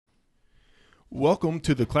Welcome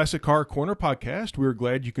to the Classic Car Corner podcast. We're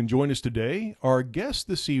glad you can join us today. Our guest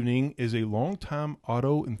this evening is a longtime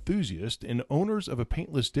auto enthusiast and owners of a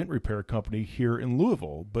paintless dent repair company here in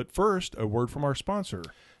Louisville. But first, a word from our sponsor.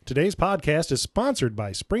 Today's podcast is sponsored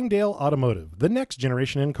by Springdale Automotive, the next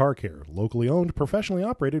generation in car care. Locally owned, professionally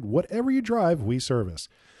operated, whatever you drive, we service.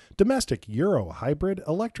 Domestic, Euro, hybrid,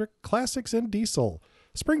 electric, classics, and diesel.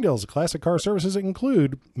 Springdale's classic car services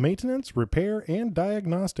include maintenance, repair, and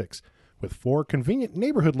diagnostics. With 4 convenient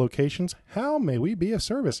neighborhood locations, how may we be of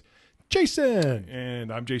service? Jason!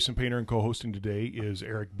 And I'm Jason Painter, and co-hosting today is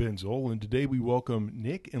Eric Benzel. And today we welcome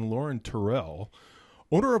Nick and Lauren Terrell,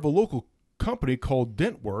 owner of a local company called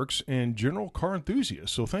DentWorks and general car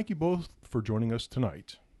enthusiasts. So thank you both for joining us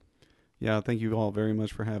tonight. Yeah, thank you all very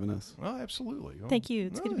much for having us. Oh, absolutely. Thank you.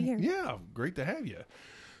 It's good to be here. Yeah, great to have you.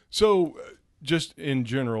 So just in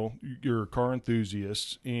general, you're car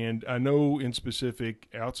enthusiasts, and I know in specific,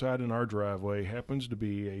 outside in our driveway happens to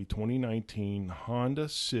be a 2019 Honda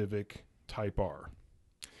Civic Type R.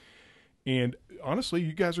 And honestly,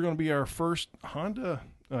 you guys are going to be our first Honda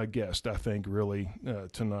guest, I think, really,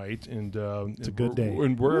 tonight. And it's a good day.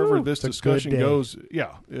 And wherever this discussion goes,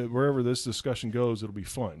 wherever this discussion goes, it'll be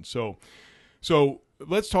fun. So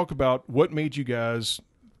let's talk about what made you guys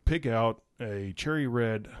pick out a cherry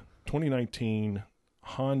red 2019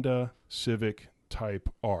 Honda Civic Type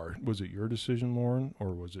R. Was it your decision, Lauren,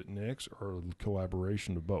 or was it Nick's, or a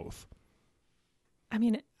collaboration of both? I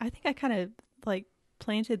mean, I think I kind of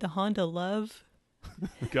planted the Honda love.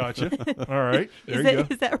 Gotcha. All right. There you go.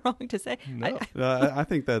 Is that wrong to say? No. I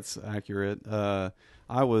think that's accurate. I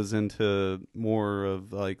was into more of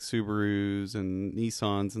Subarus and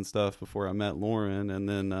Nissans and stuff before I met Lauren, and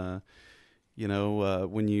then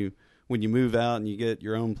when you move out and you get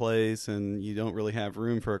your own place and you don't really have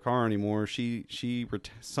room for a car anymore, she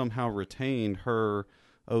somehow retained her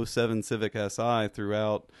 '07 Civic Si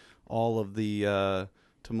throughout all of the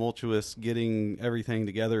tumultuous getting everything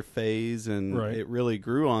together phase, and right. It really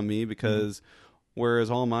grew on me because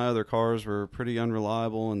whereas all my other cars were pretty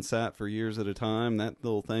unreliable and sat for years at a time, that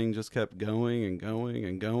little thing just kept going and going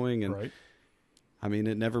and going, and right. I mean,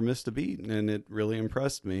 it never missed a beat, and it really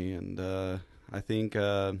impressed me, and I think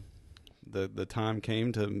the time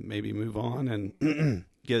came to maybe move on and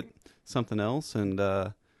get something else. And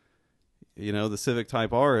the Civic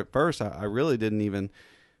Type R, at first I really didn't even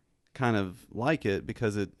kind of like it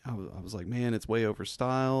because I was like, man, it's way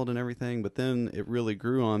overstyled and everything. But then it really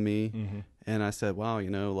grew on me, and I said, wow,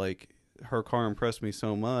 her car impressed me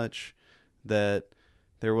so much that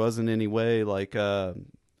there wasn't any way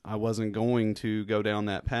I wasn't going to go down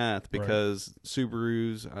that path, because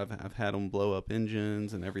Subarus, I've had them blow up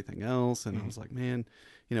engines and everything else. And I was like, man,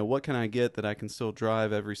 what can I get that I can still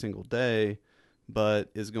drive every single day, but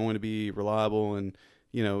is going to be reliable and,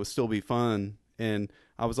 still be fun. And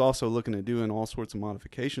I was also looking at doing all sorts of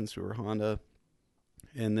modifications to her Honda.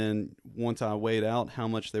 And then once I weighed out how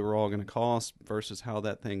much they were all going to cost versus how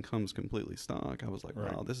that thing comes completely stock, I was like,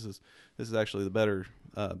 wow, this is actually the better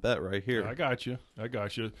bet right here. I got you.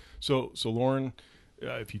 So Lauren,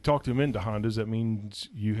 if you talked him into Hondas, that means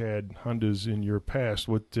you had Hondas in your past.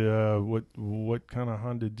 What kind of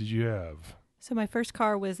Honda did you have? So my first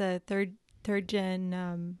car was a third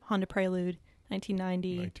gen Honda Prelude,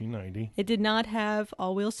 1990. It did not have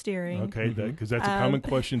all-wheel steering. Okay, because that's a common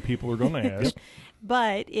question people are going to ask.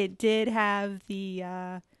 But it did have the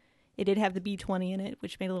B20 in it,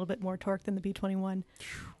 which made a little bit more torque than the B21.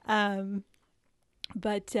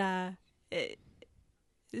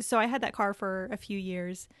 So I had that car for a few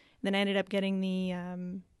years. Then I ended up getting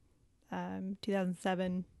the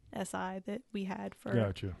 2007 SI that we had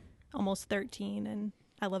for almost 13, and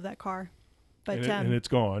I love that car. But and it's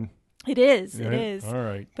gone. It is. Yeah, it is. All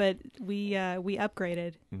right. But we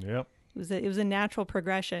upgraded. Yep. It was a natural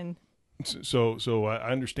progression. So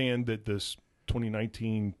I understand that this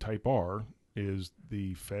 2019 Type R is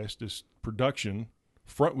the fastest production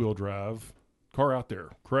front-wheel drive car out there,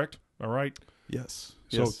 correct? All right? Yes.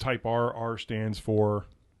 So yes. Type R stands for?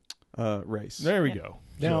 Race. There we go.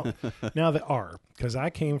 Now the R, because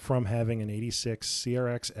I came from having an 86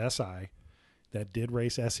 CRX SI that did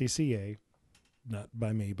race SCCA, not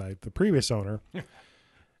by me, by the previous owner,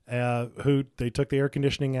 who they took the air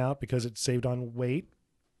conditioning out because it saved on weight.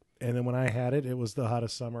 And then when I had it, it was the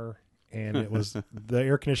hottest summer, and it was the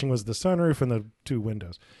air conditioning was the sunroof and the 2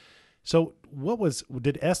 windows. So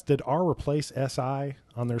did R replace SI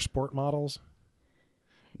on their sport models?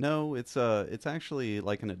 No, it's actually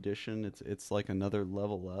like an addition. It's like another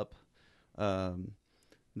level up.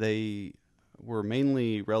 They were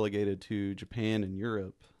mainly relegated to Japan and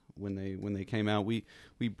Europe when they came out. We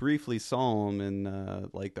briefly saw them in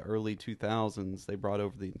like the early 2000s. They brought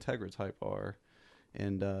over the Integra Type R,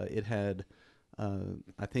 and it had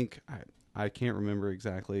I think I can't remember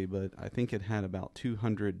exactly, but I think it had about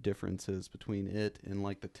 200 differences between it and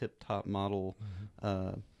like the tip-top model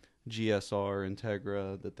GSR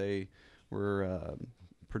Integra that they were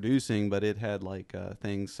producing. But it had like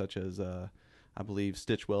things such as I believe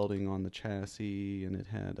stitch welding on the chassis, and it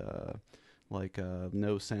had like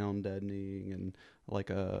no sound deadening, and like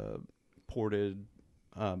a ported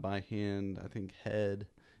by hand, I think, head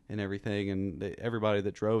and everything. And everybody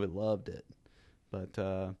that drove it loved it.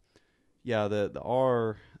 But yeah, the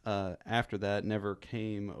R after that never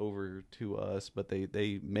came over to us, but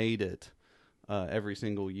they made it every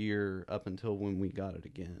single year up until when we got it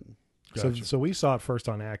again. Gotcha. So we saw it first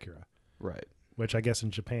on Acura, Right. which I guess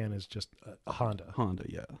in Japan is just a Honda. Honda,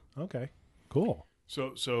 yeah. Okay, cool.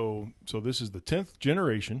 So this is the 10th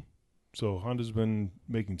generation. So Honda's been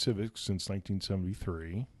making Civics since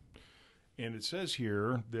 1973. And it says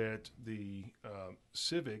here that the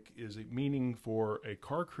Civic is a meaning for a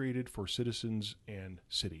car created for citizens and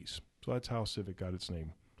cities. So that's how Civic got its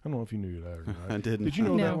name. I don't know if you knew that or not. I didn't. Did you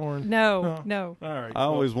know that, Lauren? No. All right. I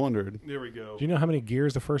always wondered. There we go. Do you know how many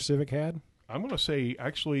gears the first Civic had? I'm going to say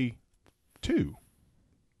actually 2.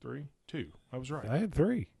 I was right. I had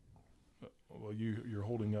 3. Well, you're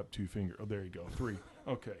holding up 2 fingers. Oh, there you go. 3.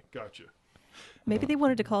 Okay, gotcha. Maybe they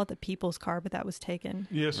wanted to call it the people's car, but that was taken.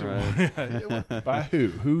 Yes, Right. by who?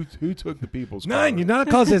 Who took the people's car? Nein, you not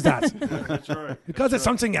call it that. That's right. Because it's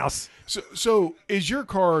something else. So is your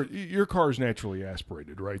car is naturally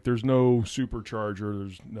aspirated, right? There's no supercharger.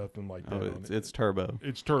 There's nothing like that. Oh, it's turbo.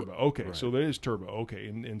 It's turbo. Okay, Right. so that is turbo. Okay,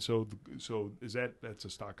 and so is that's a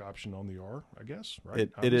stock option on the R, I guess,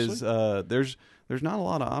 right? It is. There's not a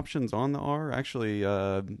lot of options on the R. Actually,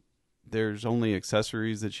 there's only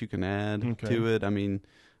accessories that you can add to it. I mean,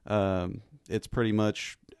 it's pretty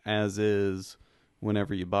much as is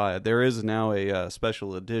whenever you buy it. There is now a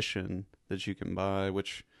special edition that you can buy,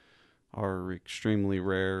 which are extremely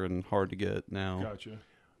rare and hard to get now. Gotcha.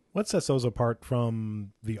 What sets those apart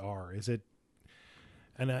from the R? Is it,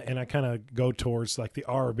 and I kind of go towards like the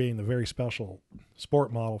R being the very special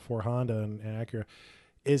sport model for Honda and Acura.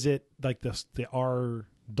 Is it like the R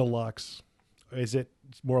Deluxe? Is it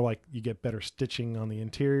more like you get better stitching on the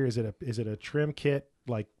interior? Is it a trim kit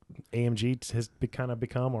like AMG has kind of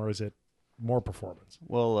become, or is it more performance?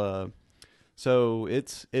 Well, so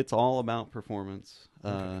it's all about performance.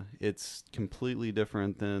 Okay. It's completely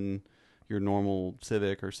different than your normal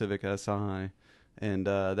Civic or Civic Si, and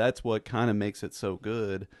that's what kind of makes it so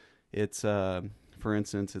good. It's for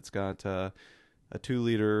instance, it's got a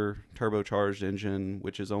 2-liter turbocharged engine,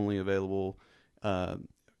 which is only available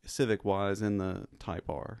Civic-wise in the Type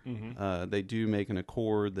R. Mm-hmm. They do make an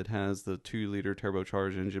Accord that has the 2-liter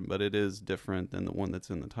turbocharged engine, but it is different than the one that's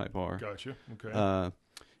in the Type R. Gotcha. Okay.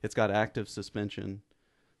 It's got active suspension,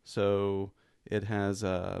 so it has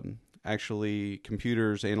actually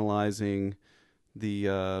computers analyzing the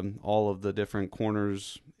all of the different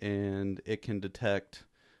corners, and it can detect,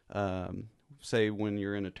 say, when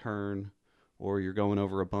you're in a turn or you're going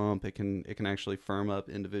over a bump, it can actually firm up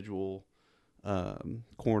individual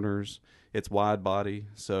corners. It's wide body,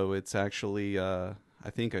 so it's actually I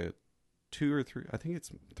think it's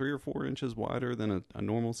 3 or 4 inches wider than a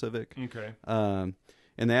normal Civic. Okay.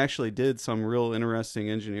 And they actually did some real interesting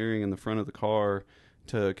engineering in the front of the car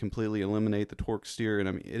to completely eliminate the torque steer. And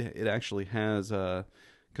I mean, it actually has,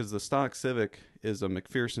 because the stock Civic is a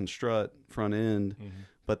McPherson strut front end,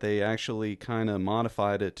 but they actually kind of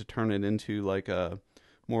modified it to turn it into like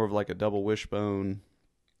more of like a double wishbone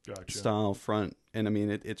Gotcha. style front. And I mean,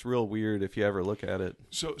 it's real weird if you ever look at it.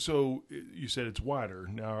 So you said it's wider.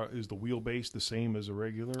 Now, is the wheelbase the same as a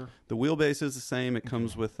regular? The wheelbase is the same. It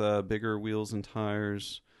comes with bigger wheels and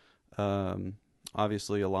tires.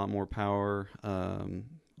 Obviously, a lot more power, a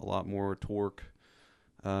lot more torque.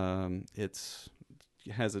 It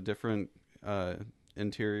has a different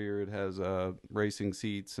interior. It has racing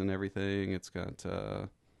seats and everything. It's got, I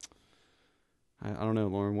don't know,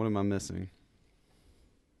 Lauren, what am I missing?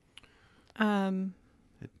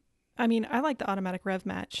 I mean, I like the automatic rev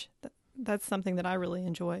match. That's something that I really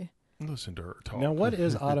enjoy. Listen to her talk. Now, what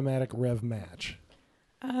is automatic rev match?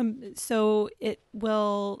 So it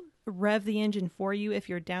will rev the engine for you if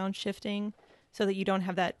you're downshifting, so that you don't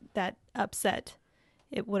have that upset.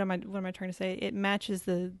 What am I trying to say? It matches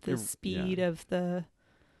the speed of the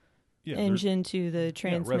engine to the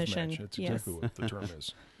transmission. Rev match. That's exactly what the term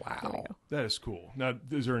is. Wow, that is cool. Now,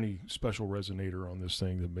 is there any special resonator on this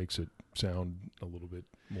thing that makes it sound a little bit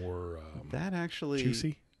more That actually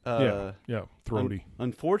juicy? Yeah, throaty.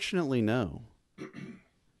 Unfortunately, no.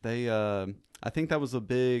 They, I think that was a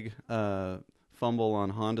big fumble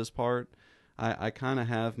on Honda's part. I kind of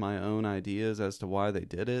have my own ideas as to why they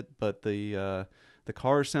did it, but the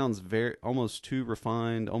car sounds almost too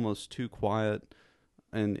refined, almost too quiet,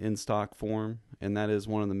 and in stock form, and that is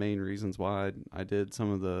one of the main reasons why I did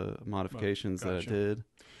some of the modifications that I did.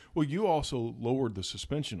 Well, you also lowered the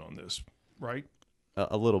suspension on this, right?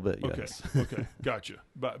 A little bit, yes. Okay, gotcha.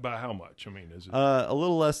 By how much? I mean, is it a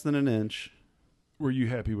little less than an inch? Were you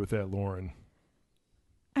happy with that, Lauren?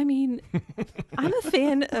 I mean, I'm a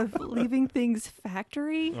fan of leaving things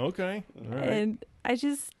factory. Okay. All right. And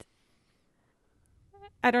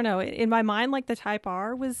I don't know. In my mind, like the Type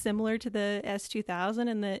R was similar to the S2000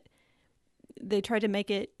 in that they tried to make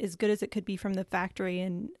it as good as it could be from the factory.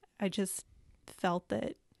 And I just felt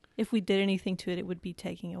that if we did anything to it, it would be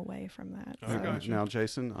taking away from that. I got you. Now,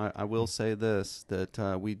 Jason, I will say this,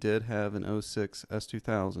 that we did have an 06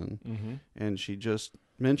 S2000, and she just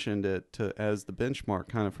mentioned it as the benchmark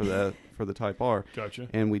kind of for the Type R. Gotcha.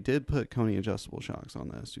 And we did put Kony adjustable shocks on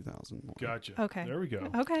the S2000. Gotcha. Okay. There we go.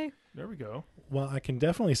 Okay. There we go. Well, I can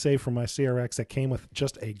definitely say for my CRX that came with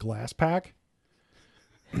just a glass pack.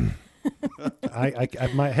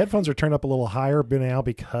 My headphones are turned up a little higher now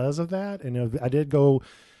because of that, and I did go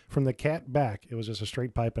from the cat back. It was just a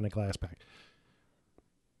straight pipe and a glass pack.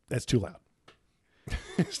 That's too loud.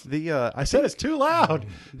 I said it's too loud.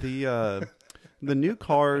 The new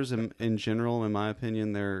cars in general, in my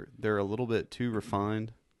opinion, they're a little bit too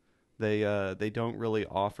refined. They don't really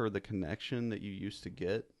offer the connection that you used to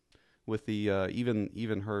get with the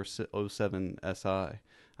even her 07 SI.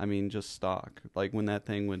 I mean, just stock. Like when that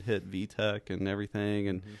thing would hit VTEC and everything,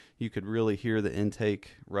 and you could really hear the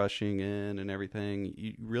intake rushing in and everything.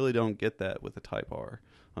 You really don't get that with the Type R,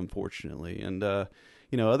 unfortunately. And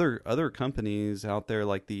other companies out there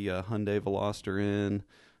like the Hyundai Veloster N,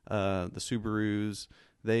 the Subarus,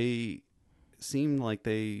 they seem like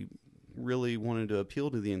they really wanted to appeal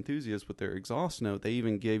to the enthusiasts with their exhaust note. They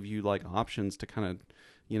even gave you like options to kind of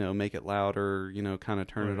make it louder, kind of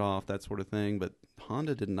turn it off, that sort of thing. But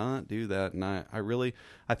Honda did not do that. And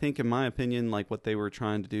I think in my opinion, like what they were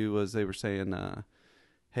trying to do was they were saying,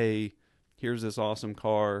 hey, here's this awesome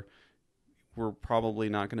car. We're probably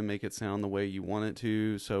not going to make it sound the way you want it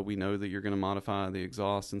to. So we know that you're going to modify the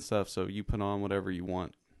exhaust and stuff. So you put on whatever you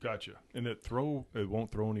want. Gotcha. And it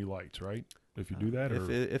won't throw any lights, right? If you do that,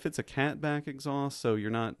 if it's a catback exhaust, so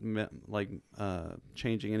you're not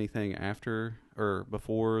changing anything after or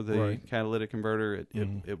before the catalytic converter,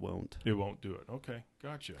 it won't. It won't do it. Okay,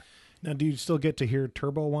 gotcha. Now, do you still get to hear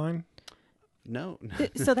turbo whine? No.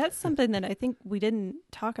 So that's something that I think we didn't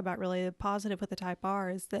talk about really. The positive with the Type R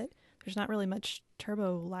is that there's not really much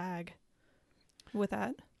turbo lag with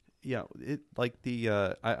that. Yeah,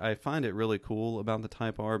 I find it really cool about the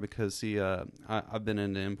Type R because I've been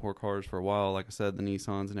into import cars for a while, like I said, the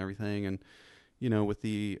Nissans and everything, and with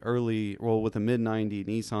the mid-90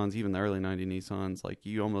 Nissans, even the early 90 Nissans, like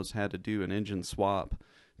you almost had to do an engine swap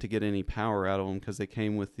to get any power out of them because they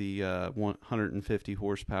came with the 150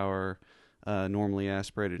 horsepower normally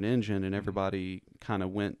aspirated engine, and everybody kind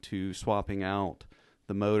of went to swapping out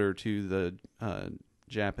the motor to the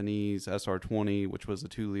Japanese SR20, which was a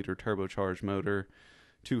 2-liter turbocharged motor,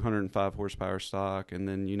 205 horsepower stock, and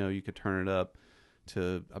then you could turn it up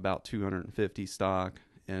to about 250 stock.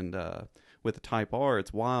 And with the Type R,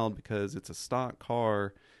 it's wild because it's a stock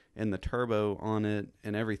car, and the turbo on it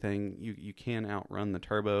and everything, you can't outrun the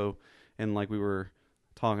turbo. And like we were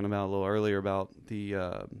talking about a little earlier about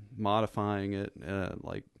the modifying it,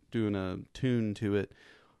 like doing a tune to it,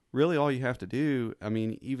 really all you have to do, I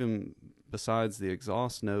mean, even besides the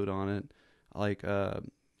exhaust note on it, like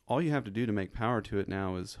all you have to do to make power to it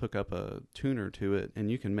now is hook up a tuner to it, and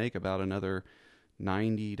you can make about another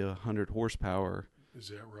 90 to 100 horsepower. Is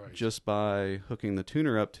that right? Just by hooking the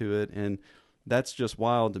tuner up to it. And that's just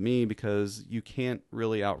wild to me because you can't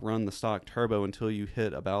really outrun the stock turbo until you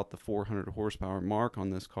hit about the 400 horsepower mark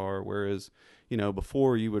on this car, whereas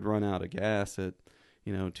before you would run out of gas at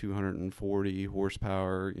 240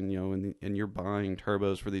 horsepower, and you're buying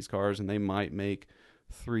turbos for these cars, and they might make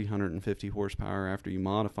 350 horsepower after you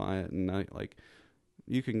modify it. And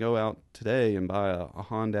you can go out today and buy a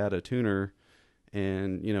Honda tuner,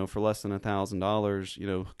 and for less than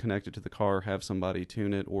 $1,000, connect it to the car, have somebody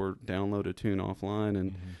tune it, or download a tune offline,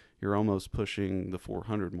 and you're almost pushing the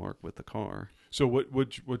 400 mark with the car. So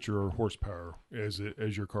what's your horsepower as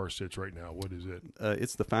your car sits right now? What is it?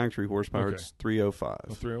 It's the factory horsepower. Okay. It's 305.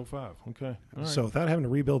 Oh, 305. Okay. All right. So without having to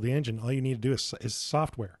rebuild the engine, all you need to do is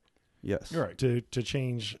software. Yes. You're right. To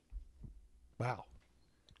change. Wow.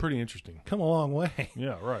 pretty interesting. come a long way.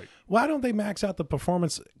 Yeah, right. Why don't they max out the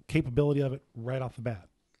performance capability of it right off the bat?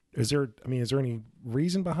 Is there any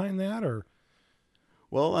reason behind that, or?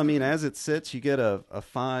 Well, I mean, as it sits, you get a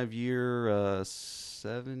 5-year,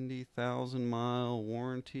 70,000 mile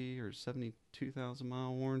warranty or 72,000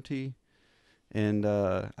 mile warranty. And,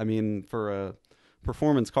 I mean, for a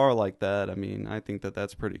performance car like that, I mean, I think that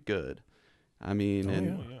that's pretty good. I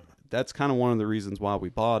mean, that's kind of one of the reasons why we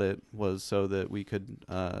bought it, was so that we could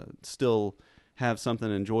still have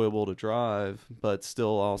something enjoyable to drive, but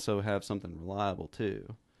still also have something reliable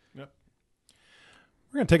too.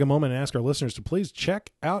 We're going to take a moment and ask our listeners to please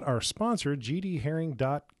check out our sponsor,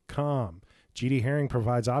 GDHerring.com. GD Herring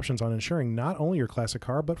provides options on insuring not only your classic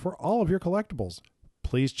car, but for all of your collectibles.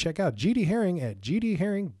 Please check out GD Herring at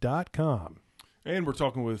GDHerring.com. And we're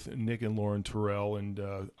talking with Nick and Lauren Terrell, and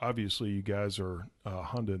obviously you guys are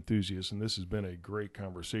Honda enthusiasts, and this has been a great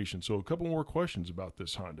conversation. So a couple more questions about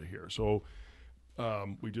this Honda here. So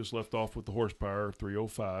we just left off with the horsepower,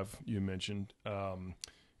 305, you mentioned.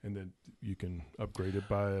 And then you can upgrade it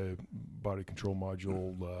by a body control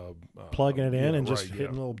module. Plugging it in and right, just hitting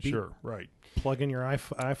a little beat. Sure, right. Plug in your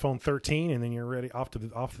iPhone 13, and then you're ready off to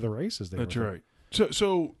the races. That's right.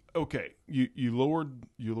 So okay, you lowered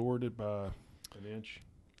it by an inch.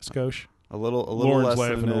 Skosh. A little Lauren's less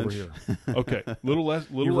laughing than an over inch. here. Okay, little less.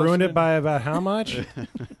 You ruined it by about how much?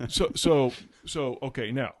 So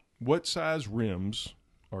okay. Now, what size rims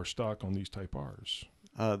are stock on these Type R's?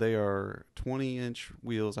 They are 20-inch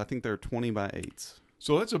wheels. I think they're 20 by 8s.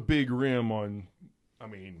 So that's a big rim on, I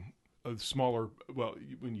mean, a smaller, well,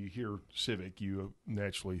 when you hear Civic, you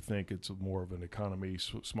naturally think it's more of an economy,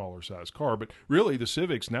 smaller size car. But really, the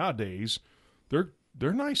Civics nowadays, they're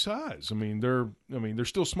nice size. I mean, they're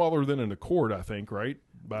still smaller than an Accord, I think, right?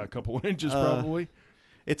 By a couple of inches, probably.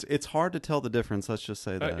 It's hard to tell the difference. Let's just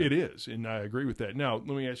say that. It is, and I agree with that. Now, let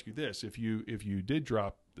me ask you this: if you did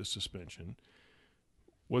drop the suspension,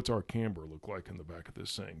 what's our camber look like in the back of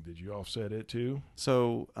this thing? Did you offset it too?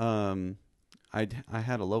 So I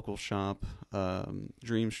had a local shop,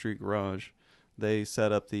 Dream Street Garage. They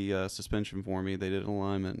set up the suspension for me. They did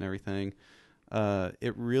alignment and everything.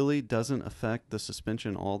 It really doesn't affect the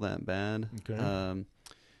suspension all that bad. Okay.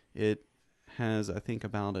 It has, I think,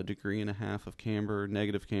 about 1.5 degrees of camber,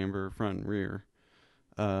 negative camber, front and rear.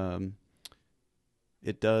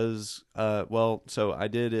 It does well. So I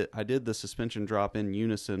did it. I did the suspension drop in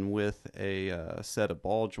unison with a set of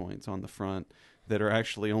ball joints on the front that are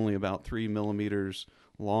actually only about 3 millimeters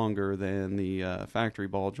longer than the factory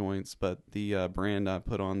ball joints. But the brand I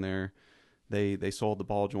put on there, they sold the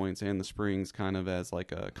ball joints and the springs kind of as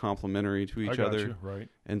like a complementary to each other. You, right.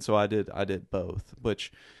 And so I did both,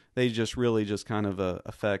 which they just really just kind of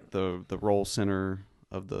affect the roll center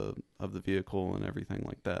of the vehicle and everything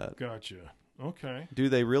like that. Gotcha. Okay. Do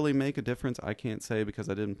they really make a difference? I can't say because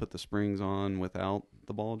I didn't put the springs on without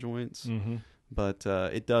the ball joints. Mm-hmm. But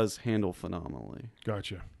it does handle phenomenally.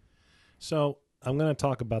 Gotcha. So I'm going to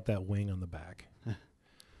talk about that wing on the back.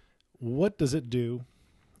 What does it do?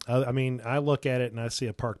 I mean, I look at it and I see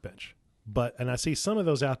a park bench, and I see some of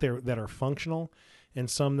those out there that are functional and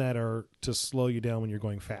some that are to slow you down when you're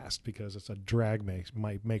going fast because it's a drag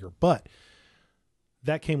maker. But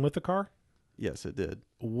that came with the car? Yes, it did.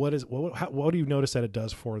 What do you notice that it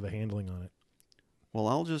does for the handling on it? Well,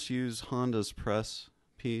 I'll just use Honda's press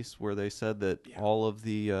piece where they said that all of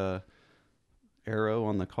the aero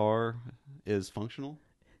on the car is functional,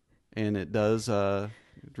 and it does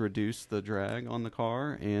reduce the drag on the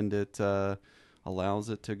car, and it allows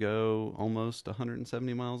it to go almost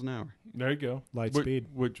 170 miles an hour. There you go. Light speed.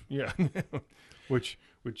 Which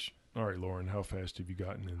all right, Lauren, how fast have you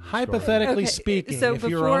gotten in this Hypothetically Okay, speaking, so if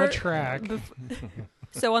you're on a before- track,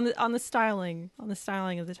 So on the styling of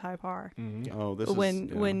the Type R, Mm-hmm. Oh, this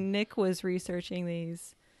when Nick was researching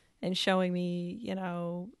these and showing me,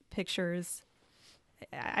 pictures,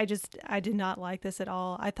 I did not like this at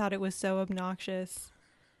all. I thought it was so obnoxious.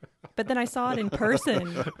 But then I saw it in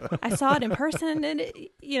person. And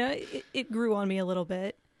it grew on me a little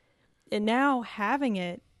bit. And now having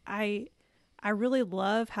it, I really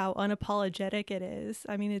love how unapologetic it is.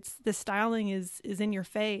 I mean, the styling is in your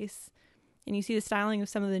face, and you see the styling of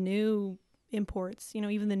some of the new imports.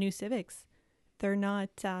 Even the new Civics, they're not.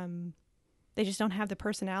 They just don't have the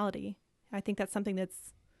personality. I think that's something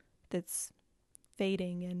that's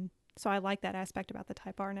fading, and so I like that aspect about the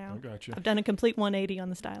Type R now. I got you. I've done a complete 180 on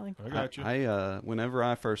the styling. I got you. Whenever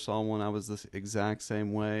I first saw one, I was the exact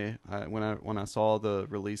same way. When I saw the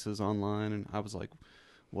releases online, and I was like,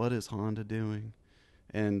 what is Honda doing?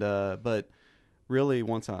 And but really,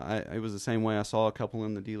 once it was the same way. I saw a couple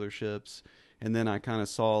in the dealerships, And then I kind of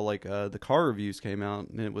saw like the car reviews came out,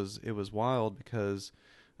 and it was wild because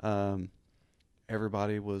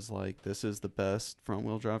everybody was like, "This is the best front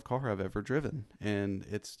wheel drive car I've ever driven," and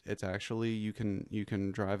it's actually you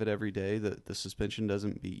can drive it every day. The suspension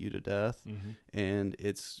doesn't beat you to death, and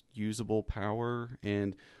it's usable power.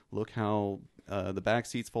 And look how the back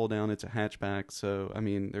seats fold down. It's a hatchback, so I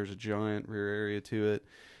mean, there's a giant rear area to it.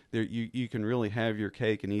 There, you can really have your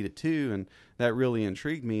cake and eat it too, and that really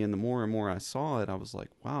intrigued me. And the more and more I saw it, I was like,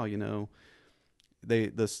 wow,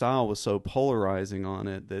 the style was so polarizing on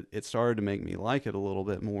it that it started to make me like it a little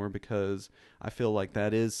bit more, because I feel like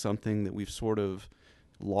that is something that we've sort of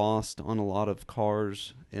lost on a lot of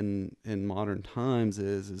cars in modern times.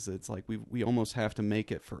 Is it's like we almost have to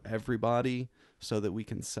make it for everybody so that we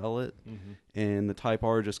can sell it, and the Type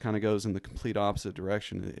R just kind of goes in the complete opposite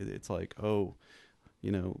direction. It's like, oh,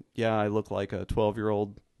 yeah, I look like a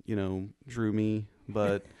 12-year-old, drew me,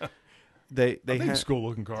 but they have a cool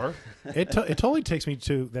looking car. It totally takes me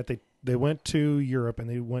to that they went to Europe and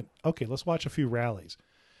they went, okay, let's watch a few rallies,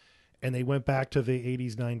 and they went back to the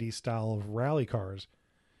 80s 90s style of rally cars,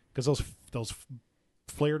 because those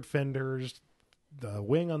flared fenders, the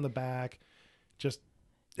wing on the back, just,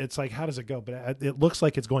 it's like, how does it go? But it looks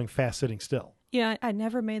like it's going fast sitting still. Yeah, I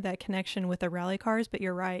never made that connection with the rally cars, but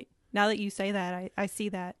you're right. Now that you say that, I see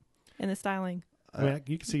that in the styling. I mean,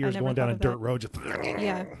 you can see yours going down a dirt road. Just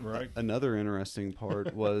Yeah. Right. Another interesting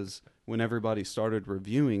part was when everybody started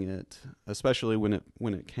reviewing it, especially when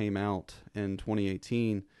it came out in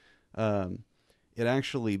 2018. It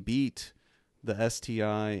actually beat the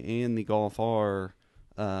STI and the Golf R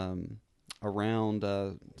around.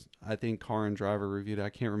 I think Car and Driver reviewed it. I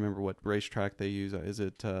can't remember what racetrack they use. Is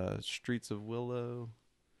it Streets of Willow?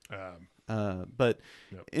 But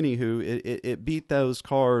yep. Anywho, it beat those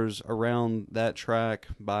cars around that track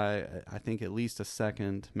by, I think, at least a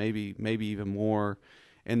second, maybe even more.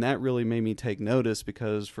 And that really made me take notice,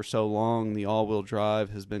 because for so long the all-wheel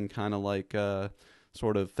drive has been kind of like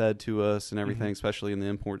sort of fed to us and everything, especially in the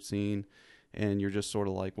import scene. And you're just sort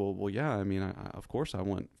of like, well, yeah, I mean, of course I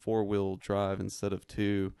want four-wheel drive instead of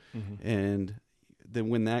two. And then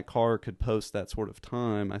when that car could post that sort of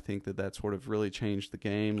time, I think that sort of really changed the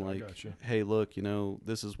game. Like, hey, look,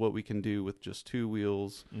 this is what we can do with just two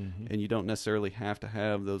wheels, and you don't necessarily have to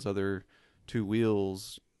have those other two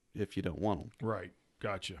wheels if you don't want them. Right.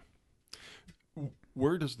 Gotcha.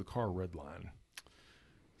 Where does the car redline?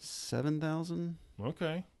 7,000.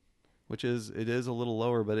 Okay. Which is a little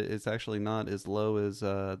lower, but it's actually not as low as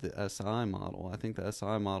the SI model. I think the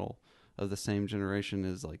SI model of the same generation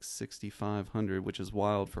is like 6,500, which is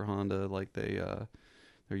wild for Honda. Like they're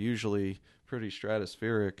usually pretty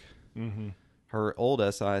stratospheric. Her old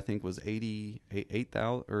SI, I think, was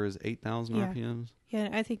 8,000 or is 8,000 RPMs. Yeah,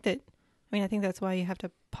 I think that's why you have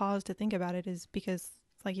to pause to think about it, is because,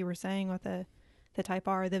 like you were saying with the Type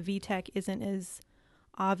R, the VTEC isn't as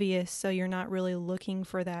obvious, so you're not really looking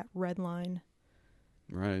for that red line.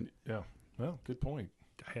 Right. Yeah. Well, good point.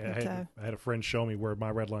 I had a friend show me where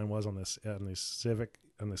my red line was on the Civic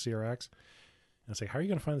and the CRX. And I say, how are you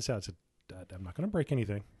going to find this out? I said, I'm not going to break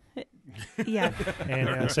anything. Yeah. And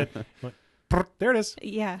I said, there it is.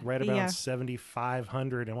 Yeah. Right about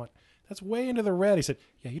 7,500. And what? That's way into the red. He said,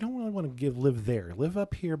 yeah, you don't really want to live there. Live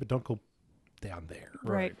up here, but don't go down there.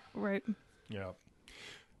 Right. Yeah.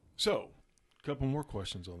 So, a couple more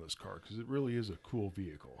questions on this car, because it really is a cool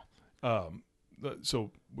vehicle.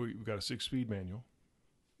 So we've got a 6-speed manual.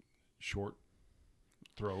 Short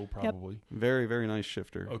throw, probably. Yep. Very, very nice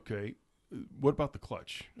shifter. Okay. What about the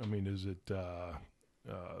clutch? I mean, is it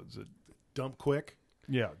dump quick?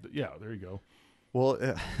 Yeah. There you go. Well,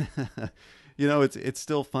 it's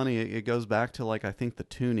still funny. It goes back to, like, I think the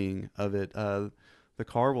tuning of it. The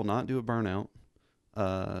car will not do a burnout.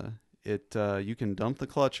 You can dump the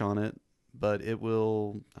clutch on it, but it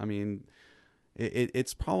will. I mean,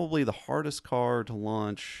 it's probably the hardest car to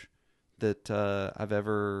launch that I've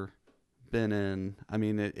ever been in. I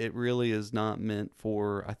mean, it really is not meant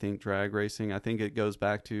for, I think, drag racing. I think it goes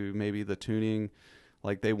back to maybe the tuning.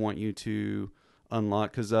 Like, they want you to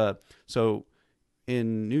unlock, because so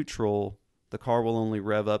in neutral, the car will only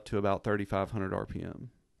rev up to about 3,500 RPM.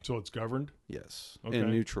 So it's governed? Yes, okay. In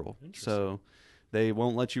neutral. So they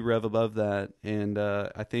won't let you rev above that, and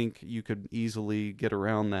I think you could easily get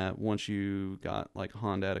around that once you got, like,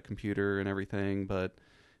 Honda at a computer and everything,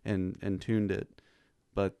 and tuned it.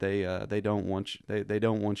 But they don't want you, they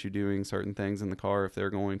don't want you doing certain things in the car if they're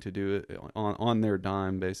going to do it on their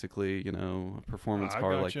dime, basically. A performance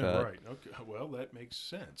car like that. Right. Okay. Well, that makes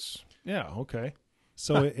sense. Yeah. Okay.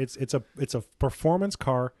 So it's a performance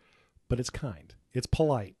car, but it's kind. It's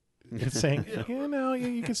polite. It's saying,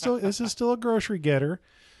 you can still. This is still a grocery getter.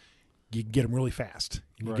 You can get them really fast.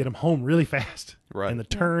 You can Right. get them home really fast. Right. And the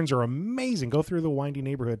turns are amazing. Go through the windy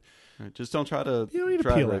neighborhood. Right. Just don't try to You don't need to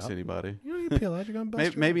drag peel race out. anybody. You don't need to peel out. You're going to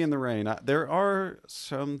bust. Maybe in the rain. There are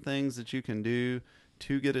some things that you can do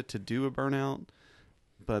to get it to do a burnout,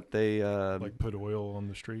 but they Like put oil on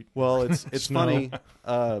the street. well, it's Snow. funny.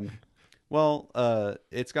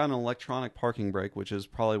 It's got an electronic parking brake, which is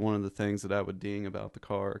probably one of the things that I would ding about the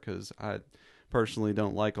car because I personally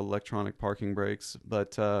don't like electronic parking brakes.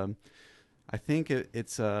 But I think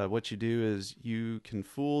it's what you do is you can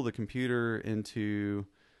fool the computer into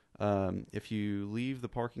if you leave the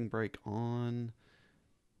parking brake on,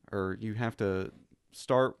 or you have to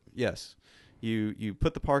start. Yes, you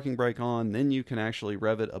put the parking brake on, then you can actually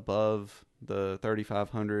rev it above the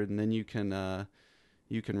 3500, and then you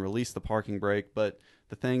can release the parking brake. But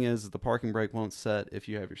the thing is, the parking brake won't set if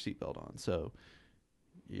you have your seatbelt on. So,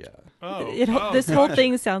 yeah, This whole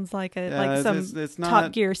thing sounds like some it's Top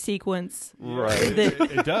not Gear sequence. right.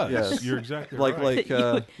 It does. Yes. You're exactly like right.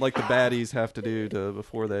 like the baddies have to do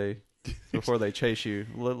before they chase you.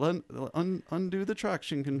 Undo the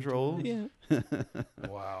traction control. Yeah.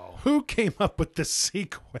 Wow. Who came up with this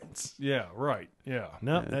sequence? Yeah. Right. Yeah.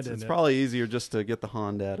 No, Yeah, that it's didn't. probably easier just to get the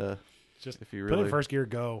Honda. Just if you put it really in first gear,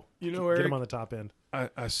 go. You know, Get Eric, them on the top end.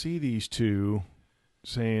 I see these two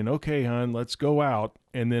saying, "Okay, hon, let's go out,"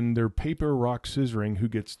 and then they're paper, rock, scissoring who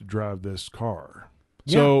gets to drive this car.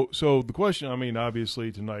 So the question, I mean,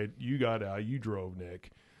 obviously tonight you got out, you drove,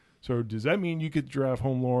 Nick. So does that mean you could drive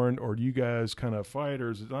home, Lauren, or do you guys kind of fight,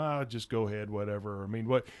 or is it just go ahead, whatever? I mean,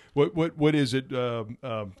 what is it?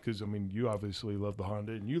 Because I mean, you obviously love the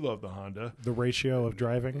Honda, and you love the Honda. The ratio of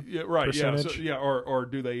driving. Yeah, right. Yeah, Percentage? so, yeah. Or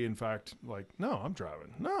do they in fact like? No, I'm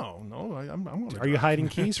driving. No, I'm going to. Are you hiding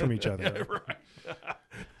keys from each other? Right.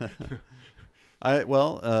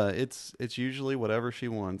 It's usually whatever she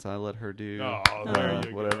wants. I let her do Oh, there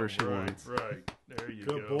you whatever go. she Right, wants. Right. There you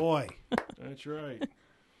Good go. boy. That's right.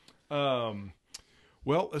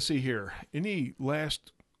 Well, let's see here. Any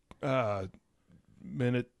last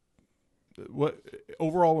minute what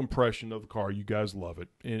overall impression of the car? You guys love it.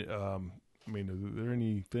 I mean, is there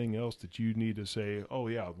anything else that you need to say? Oh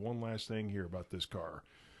yeah, one last thing here about this car.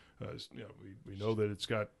 We know that it's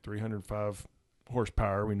got 305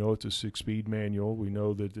 horsepower. We know it's a 6-speed manual. We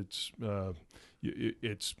know that it's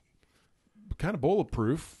kind of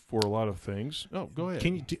bulletproof for a lot of things. Oh, go ahead.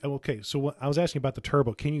 Can you? Okay, so I was asking about the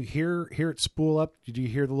turbo. Can you hear it spool up? Did you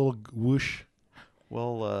hear the little whoosh?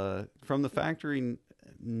 Well, from the factory,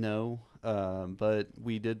 no, but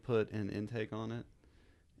we did put an intake on it,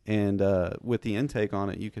 and with the intake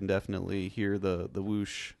on it, you can definitely hear the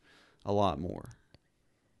whoosh a lot more.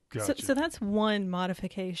 Gotcha. So that's one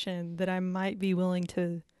modification that I might be willing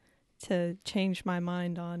to change my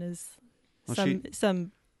mind on is Well,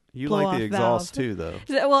 some. You Blow like off the exhaust valve. too, though.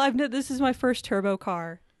 Well, this is my first turbo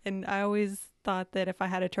car, and I always thought that if I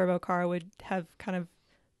had a turbo car, I would have kind of,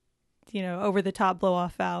 over the top blow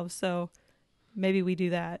off valves. So maybe we do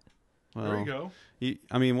that. Well, there you go.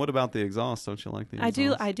 I mean, what about the exhaust? Don't you like the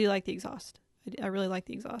exhaust? I do like the exhaust. I really like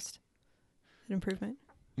the exhaust. An improvement.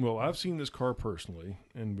 Well, I've seen this car personally,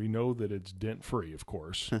 and we know that it's dent free, of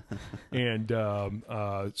course. And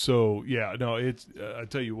so, yeah, no, it's. I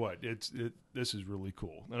tell you what, this is really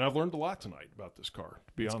cool, and I've learned a lot tonight about this car.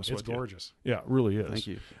 To be honest It's with you, gorgeous. yeah, it really is. Thank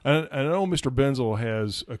you. And I know Mr. Benzel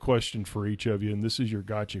has a question for each of you, and this is your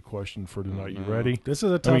gotcha question for tonight. You ready? This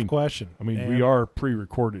is a tough question. I mean, And we are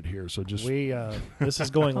pre-recorded here, so just this is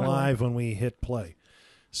going live when we hit play.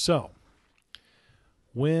 So,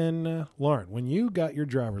 Lauren, when you got your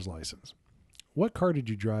driver's license, what car did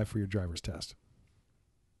you drive for your driver's test?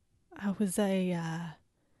 It was a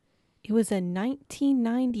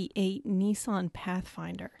 1998 Nissan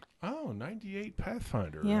Pathfinder. Oh, 98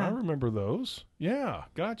 Pathfinder. Yeah. I remember those. Yeah,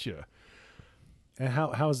 gotcha. And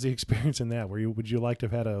how was the experience in that? Would you like to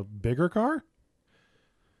have had a bigger car,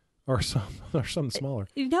 or something smaller?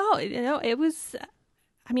 No, it was.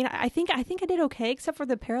 I mean, I think I did okay, except for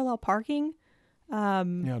the parallel parking. Yeah,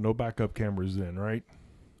 no backup cameras then, right?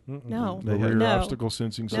 No, No rear no. obstacle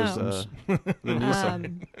sensing No. systems. The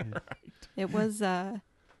Nissan. It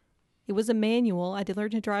was a manual. I did learn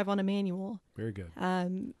to drive on a manual. Very good.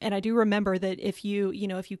 And I do remember that if you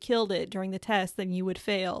killed it during the test, then you would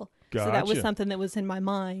fail. Gotcha. So that was something that was in my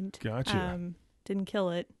mind. Gotcha. Didn't kill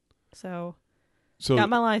it. So So got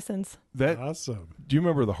my license. that Awesome. do you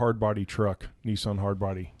remember the hard body truck, Nissan hard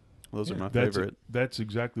body? Those are my That's favorite. That's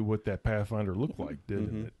exactly what that Pathfinder looked like,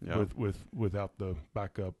 didn't Mhm, it? yeah. Without the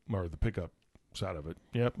backup or the pickup side of it.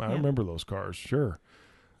 Yep, I Yeah. remember those cars. Sure.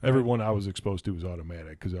 Everyone I was exposed to was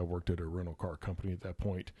automatic because I worked at a rental car company at that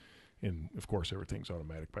point. And, of course, everything's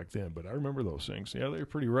automatic back then. But I remember those things. Yeah, they were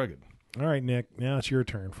pretty rugged. All right, Nick, now it's your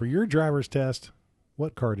turn. For your driver's test,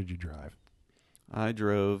 what car did you drive? I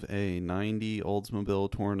drove a 90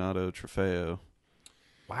 Oldsmobile Tornado Trofeo.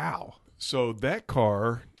 Wow. So that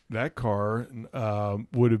car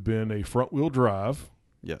would have been a front-wheel drive.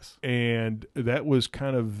 Yes. And that was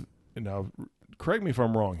kind of, now, correct me if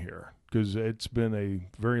I'm wrong here, because it's been a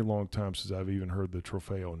very long time since I've even heard the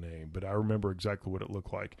Trofeo name, but I remember exactly what it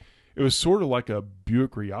looked like. It was sort of like a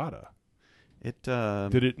Buick Reatta. It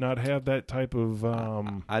Did it not have that type of?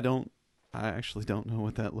 I actually don't know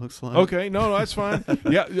what that looks like. Okay, no, that's fine.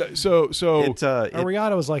 Yeah, so It, A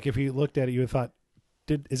Reatta was like, if you looked at it, you would have thought,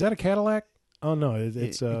 is that a Cadillac? Oh no,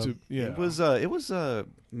 it's yeah. It was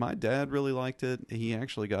my dad really liked it. He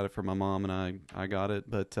actually got it for my mom, and I got it,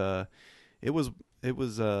 but it was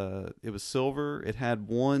silver. It had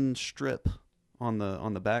one strip on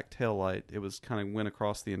the back tail light. It was kind of went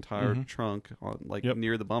across the entire trunk,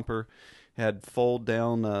 near the bumper. Had fold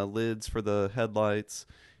down lids for the headlights.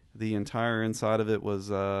 The entire inside of it was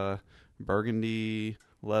burgundy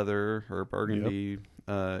leather or burgundy.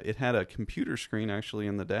 It had a computer screen actually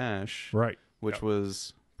in the dash, Right. which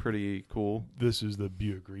was pretty cool. This is the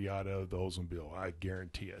Buick Reatta of the Oldsmobile. I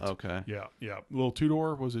guarantee it. Okay. Yeah. Little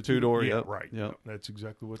two-door, was it? Two-door, Yeah, yep. right. Yep. That's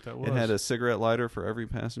exactly what that was. It had a cigarette lighter for every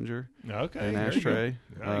passenger. Okay. An there you go. ashtray.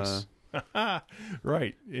 Nice.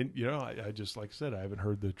 Right. And, I just, like I said, I haven't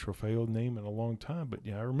heard the Trofeo name in a long time, but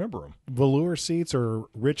yeah, I remember them. velour seats or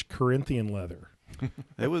rich Corinthian leather.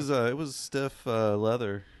 It was stiff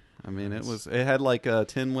leather. I mean, it had like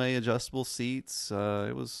 10-way adjustable seats.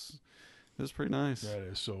 It was pretty nice. That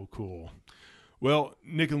is so cool. Well,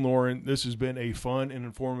 Nick and Lauren, this has been a fun and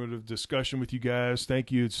informative discussion with you guys.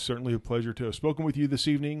 Thank you. It's certainly a pleasure to have spoken with you this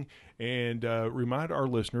evening. And remind our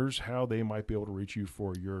listeners how they might be able to reach you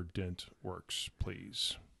for your dent works,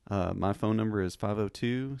 please. My phone number is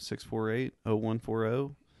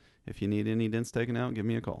 502-648-0140. If you need any dents taken out, give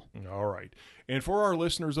me a call. All right. And for our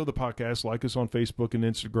listeners of the podcast, like us on Facebook and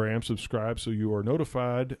Instagram, subscribe so you are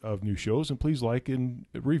notified of new shows, and please like and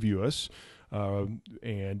review us.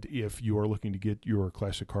 And if you are looking to get your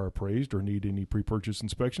classic car appraised or need any pre-purchase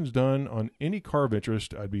inspections done on any car of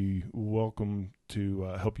interest, I'd be welcome to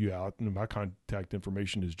help you out. And my contact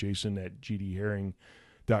information is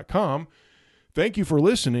jason@gdherring.com. Thank you for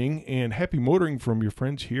listening, and happy motoring from your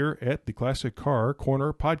friends here at the Classic Car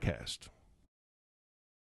Corner Podcast.